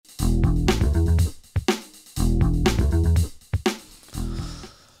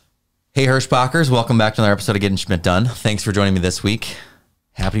Hey Hirschbachers, welcome back to another episode of Getting Schmitt Done. Thanks for joining me this week.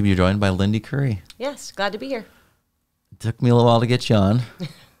 Happy to be joined by Lyndi Curry. Yes, glad to be here. It took me a little while to get you on,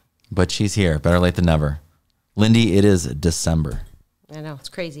 but she's here. Better late than never. Lyndi, it is December. I know, it's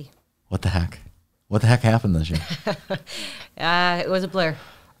crazy. What the heck? What the heck happened this year? It was a blur.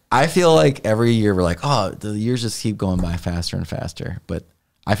 I feel like every year we're like, oh, the years just keep going by faster and faster. But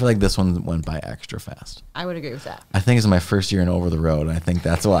I feel like this one went by extra fast. I would agree with that. I think it's my first year in over the road. And I think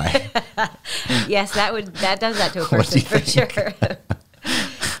that's why. Yes, that does that to a person for sure.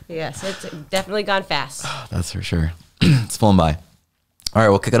 Yes, it's definitely gone fast. That's for sure. It's flown by. All right,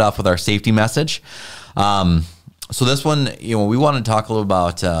 we'll kick it off with our safety message. So this one, we want to talk a little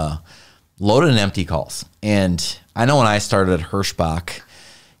about loaded and empty calls. And I know when I started at Hirschbach,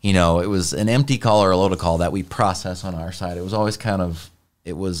 it was an empty call or a loaded call that we process on our side. It was always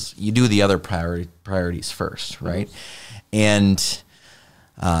you do the other priorities first, right? And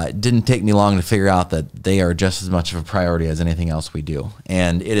it didn't take me long to figure out that they are just as much of a priority as anything else we do.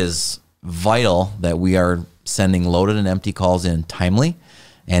 And it is vital that we are sending loaded and empty calls in timely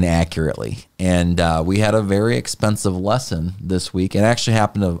and accurately. And we had a very expensive lesson this week. It actually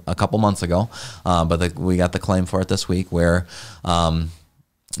happened a couple months ago, but we got the claim for it this week where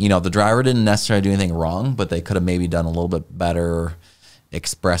the driver didn't necessarily do anything wrong, but they could have maybe done a little bit better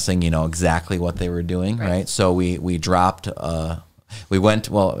expressing, exactly what they were doing, right? So we dropped, we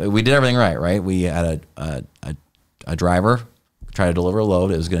did everything right? We had a driver try to deliver a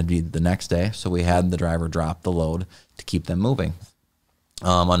load. It was going to be the next day, so we had the driver drop the load to keep them moving.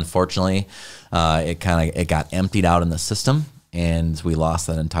 Unfortunately, it got emptied out in the system, and we lost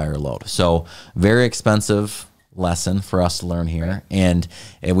that entire load. So very expensive lesson for us to learn here, and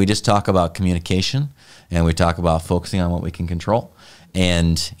we just talk about communication, and we talk about focusing on what we can control.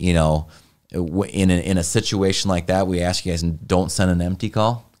 And in a situation like that, we ask you guys, don't send an empty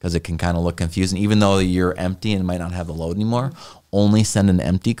call because it can kind of look confusing. Even though you're empty and might not have the load anymore, only send an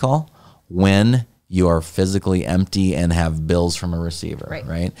empty call when you are physically empty and have bills from a receiver,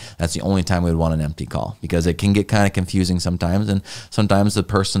 right? That's the only time we would want an empty call because it can get kind of confusing sometimes. And sometimes the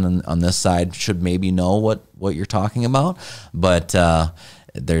person on this side should maybe know what you're talking about, but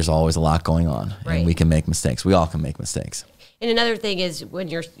there's always a lot going on, and we can make mistakes. We all can make mistakes. And another thing is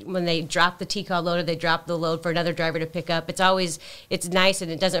when they drop the T-call loader, they drop the load for another driver to pick up. It's nice,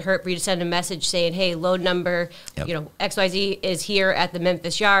 and it doesn't hurt for you to send a message saying, hey, load number, XYZ is here at the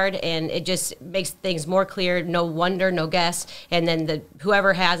Memphis yard, and it just makes things more clear, no wonder, no guess, and then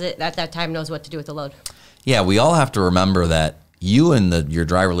whoever has it at that time knows what to do with the load. Yeah, we all have to remember that you and your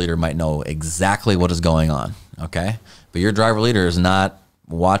driver leader might know exactly what is going on, okay? But your driver leader is not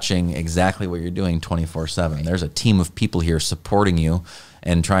watching exactly what you're doing 24/7. There's a team of people here supporting you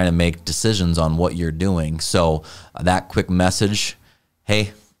and trying to make decisions on what you're doing. So that quick message,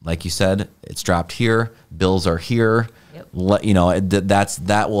 hey, like you said, it's dropped here, bills are here.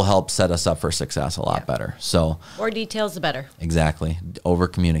 That will help set us up for success a lot better. So more details, the better. Exactly. Over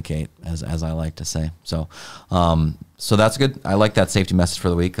communicate, as I like to say. So so that's good. I like that safety message for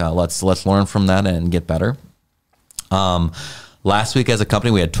the week. Let's learn from that and get better. Last week as a company,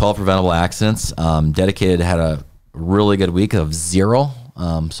 we had 12 preventable accidents. Dedicated had a really good week of 0.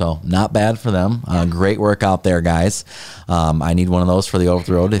 So not bad for them. Great work out there, guys. I need one of those for the over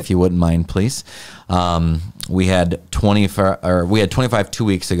the road, if you wouldn't mind, please. We had 25 2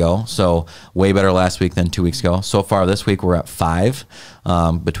 weeks ago, so way better last week than 2 weeks ago. So far this week, we're at 5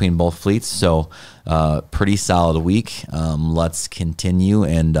 between both fleets. So pretty solid week. Let's continue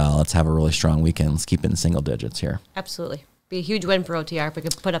and let's have a really strong weekend. Let's keep it in single digits here. Absolutely. Be a huge win for OTR if we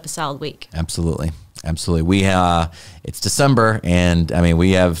could put up a solid week. Absolutely. It's December, and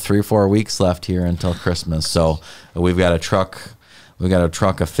we have 3 or 4 weeks left here until Christmas. So we've got to truck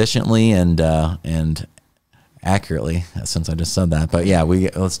efficiently and accurately, since I just said that. But yeah,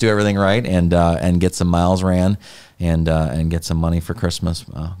 let's do everything right and get some miles ran and get some money for Christmas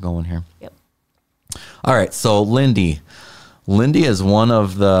going here. Yep. All right, so Lyndi is one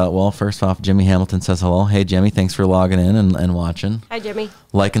of first off, Jimmy Hamilton says hello. Hey, Jimmy, thanks for logging in and watching. Hi, Jimmy.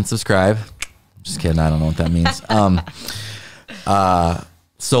 Like and subscribe. Just kidding. I don't know what that means.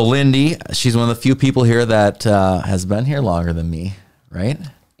 So Lyndi, she's one of the few people here that has been here longer than me, right?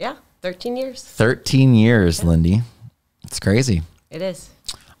 Yeah, 13 years. 13 years, Lyndi. It's crazy. It is.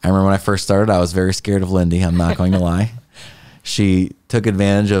 I remember when I first started, I was very scared of Lyndi. I'm not going to lie. She took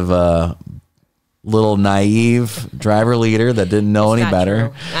advantage of little naive driver leader that didn't know any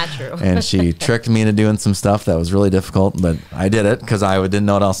better. Not true. And she tricked me into doing some stuff that was really difficult, but I did it because I didn't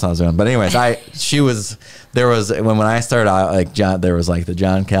know what else I was doing. But anyways, when I started out, there was like the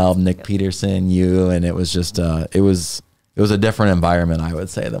John Calb, Nick Peterson, you, and it was just, it was It was a different environment, I would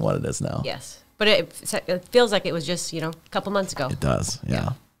say, than what it is now. Yes. But it feels like it was just, a couple months ago. It does. Yeah,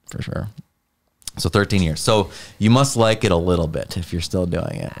 for sure. So 13 years. So you must like it a little bit if you're still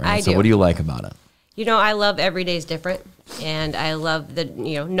doing it, right? I do. So what do you like about it? I love every day's different, and I love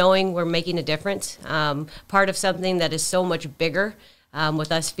knowing we're making a difference. Part of something that is so much bigger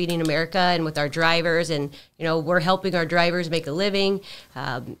with us feeding America and with our drivers, and we're helping our drivers make a living,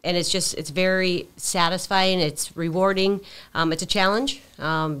 and it's very satisfying. It's rewarding. It's a challenge.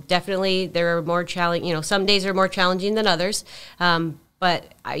 Definitely, there are more challenge. Some days are more challenging than others, but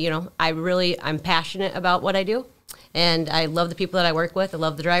I'm passionate about what I do. And I love the people that I work with. I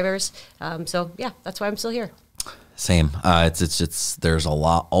love the drivers. So yeah, that's why I'm still here. Same. It's there's a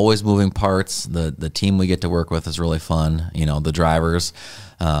lot, always moving parts. The team we get to work with is really fun. The drivers,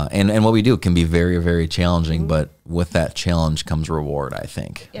 and what we do can be very, very challenging. But with that challenge comes reward. I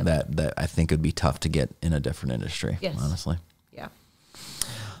think that I think would be tough to get in a different industry. Yes. Honestly. Yeah.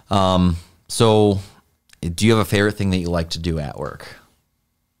 So, do you have a favorite thing that you like to do at work?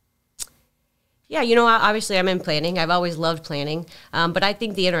 Yeah, obviously I'm in planning. I've always loved planning, but I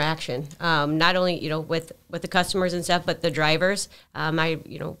think the interaction, not only with the customers and stuff, but the drivers. I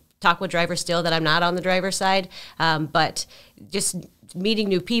talk with drivers still that I'm not on the driver's side, but just meeting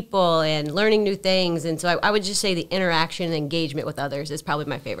new people and learning new things. And so I would just say the interaction and engagement with others is probably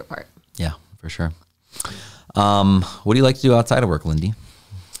my favorite part. Yeah, for sure. What do you like to do outside of work, Lyndi?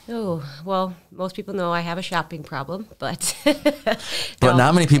 Oh, well, most people know I have a shopping problem, but... But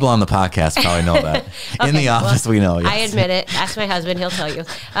not many people on the podcast probably know that. Okay, in the office, we know. Yes. I admit it. Ask my husband. He'll tell you.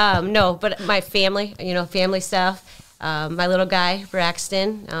 No, but my family, family stuff. My little guy,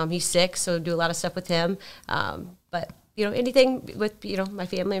 Braxton, he's 6, so do a lot of stuff with him. But, anything with, my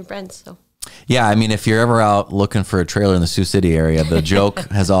family and friends, so... Yeah, I mean, if you're ever out looking for a trailer in the Sioux City area, the joke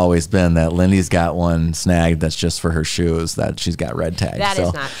has always been that Lindy's got one snagged that's just for her shoes, that she's got red tags. That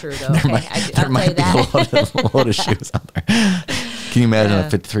is not true, though. There might be a load of shoes out there. Can you imagine a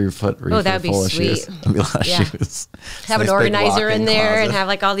 53-foot reefer full of shoes? That'd be a lot of shoes. Have an organizer in there and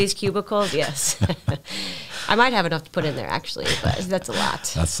have all these cubicles. Yes. I might have enough to put in there, actually, but that's a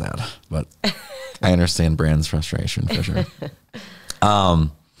lot. That's sad, but I understand Brand's frustration for sure.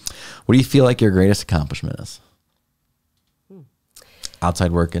 What do you feel like your greatest accomplishment is?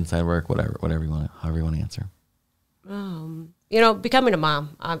 Outside work, inside work, whatever you want, however you want to answer. Becoming a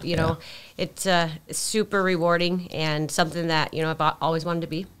mom. It's super rewarding and something that I've always wanted to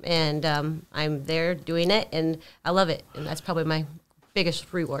be, and I'm there doing it, and I love it, and that's probably my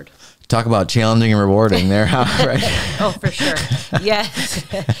biggest reward. Talk about challenging and rewarding there, huh? Right? Oh, for sure. Yes,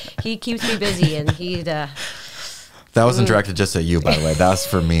 he keeps me busy, and That wasn't directed just at you, by the way. That's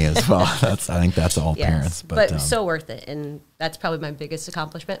for me as well. I think that's all parents. But so worth it, and that's probably my biggest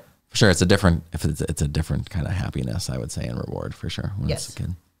accomplishment. For sure, it's a different kind of happiness, I would say, and reward for sure when it's a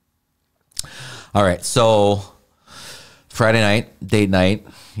kid. All right, so Friday night, date night.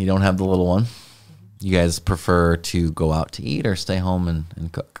 You don't have the little one. You guys prefer to go out to eat or stay home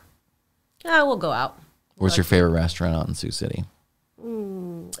and cook? We'll go out. Where's your favorite restaurant out in Sioux City?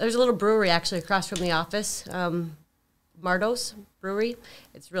 There's a little brewery actually across from the office. Mardo's Brewery.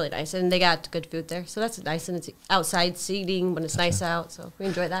 It's really nice, and they got good food there. So that's nice, and it's outside seating when it's nice out, so we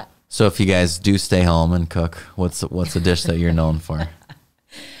enjoy that. So if you guys do stay home and cook, what's a dish that you're known for?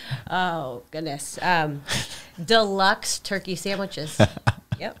 Oh, goodness. Deluxe turkey sandwiches.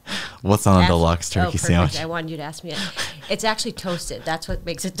 Yep. What's on a deluxe turkey sandwich? I wanted you to ask me it. It's actually toasted. That's what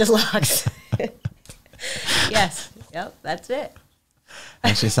makes it deluxe. Yes. Yep, that's it.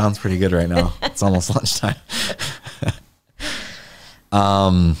 Actually sounds pretty good right now. It's almost lunchtime.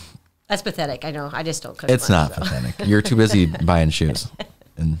 That's pathetic. I know. I just don't cook. It's not pathetic. You're too busy buying shoes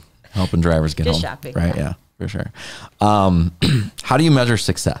and helping drivers get home. Shopping. Right? Yeah, for sure. How do you measure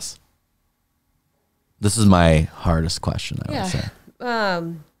success? This is my hardest question, I would say.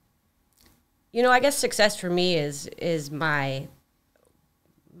 I guess success for me is my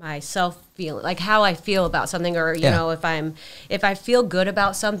self feeling, like how I feel about something, or if I feel good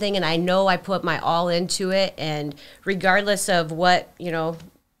about something and I know I put my all into it, and regardless of what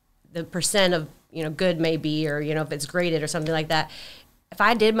the percent of good may be, or if it's graded or something like that, if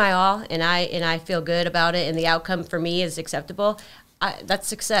I did my all and I feel good about it and the outcome for me is acceptable, that's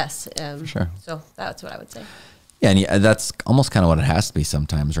success. For sure. So that's what I would say. Yeah, and that's almost kind of what it has to be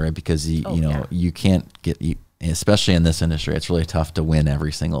sometimes, right? Because you can't get, especially in this industry, it's really tough to win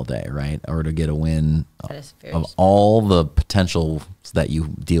every single day, right? Or to get a win of all the potentials that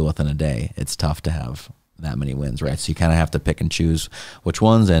you deal with in a day. It's tough to have that many wins, right? So you kind of have to pick and choose which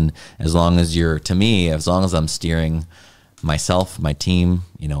ones. And as long as as long as I'm steering myself, my team,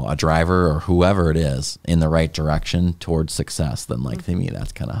 a driver or whoever it is in the right direction towards success, then to me,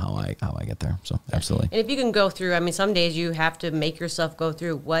 that's kind of how I get there. So absolutely. And if you can go through, I mean, some days you have to make yourself go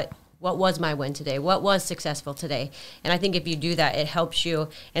through what was my win today? What was successful today? And I think if you do that, it helps you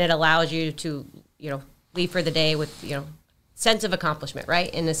and it allows you to, leave for the day with, sense of accomplishment,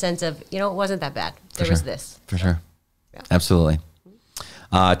 right? In the sense of, it wasn't that bad. There was this. For sure. Yeah. Absolutely.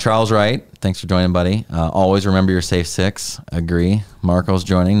 Charles Wright, thanks for joining, buddy. Always remember your safe 6. Agree. Marco's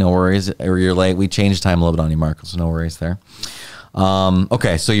joining. No worries. Or you're late. We changed time a little bit on you, Marco, so no worries there.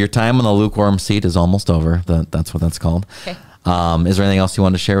 Okay, so your time on the lukewarm seat is almost over. That's what that's called. Okay. Is there anything else you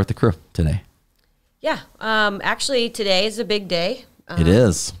wanted to share with the crew today? Yeah. Actually, today is a big day. It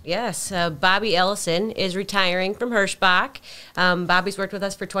is. Yes. Bobby Ellison is retiring from Hirschbach. Bobby's worked with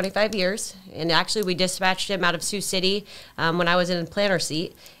us for 25 years. And actually, we dispatched him out of Sioux City when I was in a planner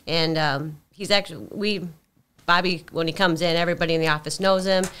seat. And Bobby, when he comes in, everybody in the office knows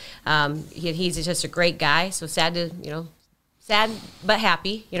him. He's just a great guy. So sad but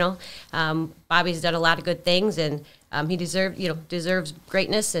happy, Bobby's done a lot of good things, and he deserves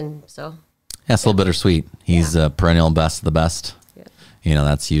greatness. And so. Yeah, it's a little bittersweet. He's a perennial best of the best.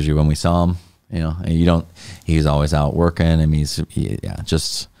 That's usually when we saw him, and he's always out working. I mean, he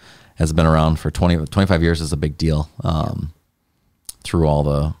just has been around for 25 years is a big deal. Through all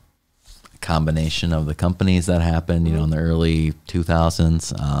the combination of the companies that happened, in the early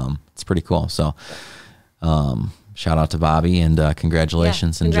 2000s, it's pretty cool. So, shout out to Bobby and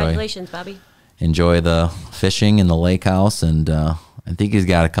congratulations. Yeah, congratulations, Bobby. Enjoy the fishing in the lake house, and I think he's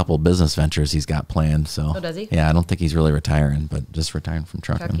got a couple of business ventures he's got planned. So, does he? Yeah, I don't think he's really retiring, but just retiring from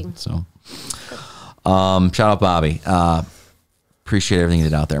trucking. So, shout out Bobby. Appreciate everything you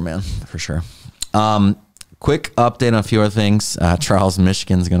did out there, man, for sure. Quick update on a few other things. Charles,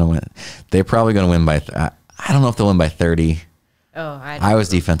 Michigan's going to win. They're probably going to win by, I don't know if they'll win by 30. Oh, Iowa's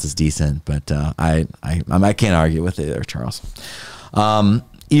defense is decent, but I can't argue with it either, Charles.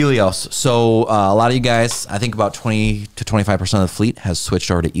 Elios. So a lot of you guys, I think about 20 to 25% of the fleet has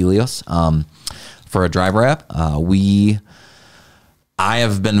switched over to Elios for a driver app. I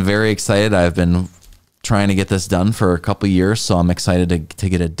have been very excited. I've been trying to get this done for a couple of years, so I'm excited to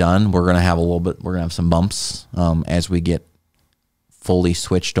get it done. We're gonna have some bumps as we get fully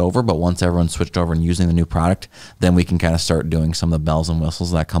switched over, but once everyone's switched over and using the new product, then we can kind of start doing some of the bells and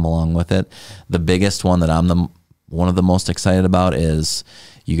whistles that come along with it. The biggest one that I'm one of the most excited about is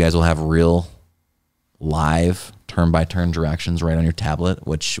you guys will have real live turn-by-turn directions right on your tablet,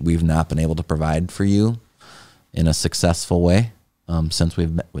 which we've not been able to provide for you in a successful way since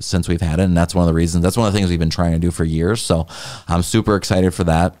we've had it. And that's one of the reasons, that's one of the things we've been trying to do for years. So I'm super excited for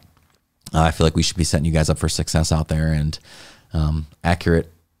that. I feel like we should be setting you guys up for success out there, and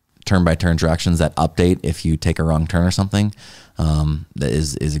accurate turn-by-turn directions that update if you take a wrong turn or something. That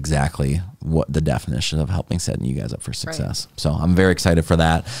is exactly what the definition of helping setting you guys up for success. Right. So I'm very excited for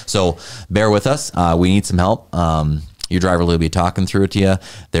that. So bear with us. We need some help. Your driver will be talking through it to you.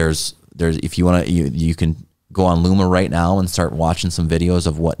 There's if you want to, you can go on Luma right now and start watching some videos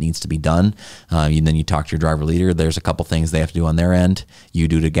of what needs to be done. Then you talk to your driver leader. There's a couple things they have to do on their end. You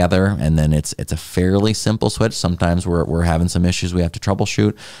do together, and then it's a fairly simple switch. Sometimes we're having some issues we have to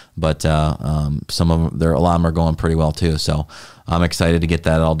troubleshoot, but some of them, a lot of them are going pretty well too. So I'm excited to get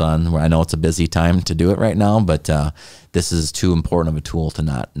that all done. I know it's a busy time to do it right now, but this is too important of a tool to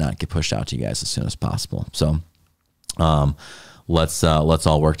not get pushed out to you guys as soon as possible. So let's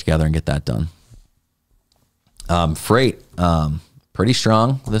all work together and get that done. Freight, pretty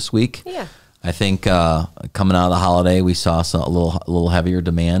strong this week. Yeah. I think coming out of the holiday, we saw a little heavier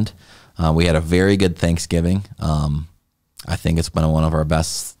demand. We had a very good Thanksgiving. I think it's been one of our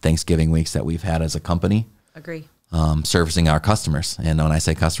best Thanksgiving weeks that we've had as a company. Agree. Servicing our customers. And when I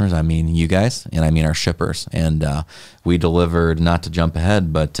say customers, I mean you guys, and I mean our shippers. And we delivered, not to jump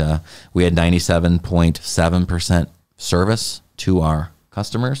ahead, but we had 97.7% service to our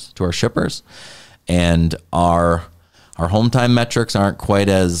customers, to our shippers. And our home time metrics aren't quite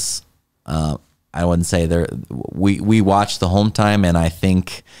as, I wouldn't say we watch the home time, and I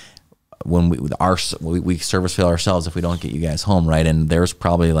think when we service fail ourselves if we don't get you guys home, right? And there's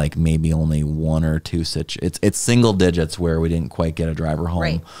probably like maybe only one or two it's single digits where we didn't quite get a driver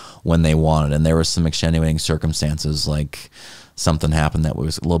home when they wanted, and there was some extenuating circumstances, like something happened that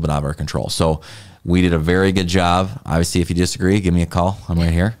was a little bit out of our control. So we did a very good job. Obviously, if you disagree, give me a call. I'm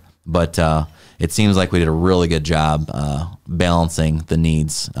right here. But it seems like we did a really good job balancing the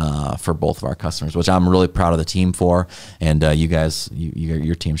needs for both of our customers, which I'm really proud of the team for. And you guys,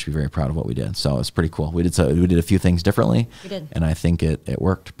 your team should be very proud of what we did. So it's pretty cool. We did a few things differently. We did, and I think it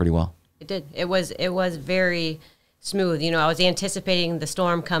worked pretty well. It did. It was very smooth. I was anticipating the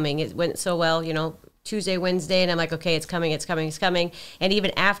storm coming. It went so well, Tuesday, Wednesday, and I'm like, okay, it's coming. And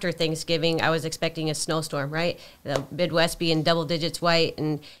even after Thanksgiving, I was expecting a snowstorm, right? The Midwest being double digits white,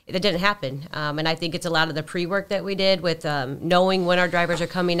 and that didn't happen. And I think it's a lot of the pre-work that we did with knowing when our drivers are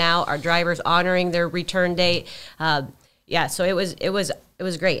coming out, our drivers honoring their return date. So it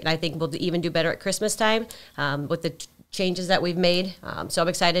was great. And I think we'll even do better at Christmas time with the changes that we've made. So I'm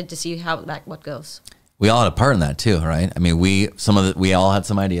excited to see what goes. We all had a part in that too, right? I mean, we all had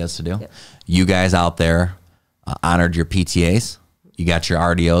some ideas to do. Yep. You guys out there honored your PTAs. You got your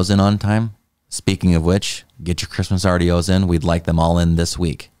RDOs in on time. Speaking of which, get your Christmas RDOs in. We'd like them all in this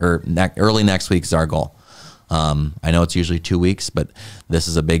week, or early next week is our goal. I know it's usually 2 weeks, but this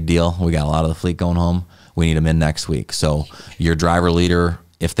is a big deal. We got a lot of the fleet going home. We need them in next week. So your driver leader,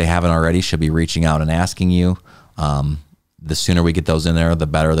 if they haven't already, should be reaching out and asking you. The sooner we get those in there, the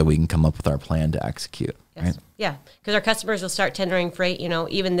better that we can come up with our plan to execute. Yes. Right? Yeah, because our customers will start tendering freight,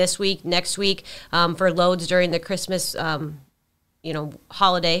 even this week, next week, for loads during the Christmas,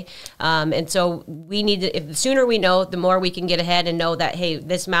 holiday. And so we need to, the sooner we know, the more we can get ahead and know that, hey,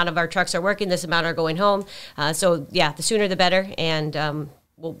 this amount of our trucks are working, this amount are going home. The sooner the better, and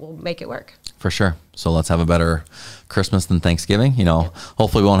we'll make it work. For sure. So let's have a better Christmas than Thanksgiving.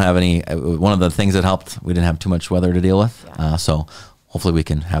 Hopefully we won't have any. One of the things that helped, we didn't have too much weather to deal with. Yeah. So hopefully we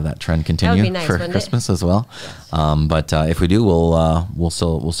can have that trend continue. That would be nice, for Christmas as well. Yes. But if we do, we'll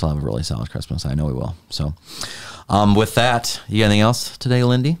still have a really solid Christmas. I know we will. So with that, you got anything else today,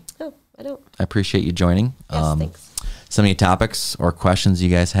 Lyndi? No, I don't. I appreciate you joining. Yes, thanks. Some any topics or questions you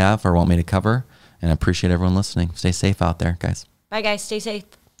guys have or want me to cover, and I appreciate everyone listening. Stay safe out there, guys. Bye, guys. Stay safe.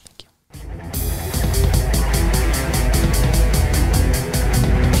 Thank you.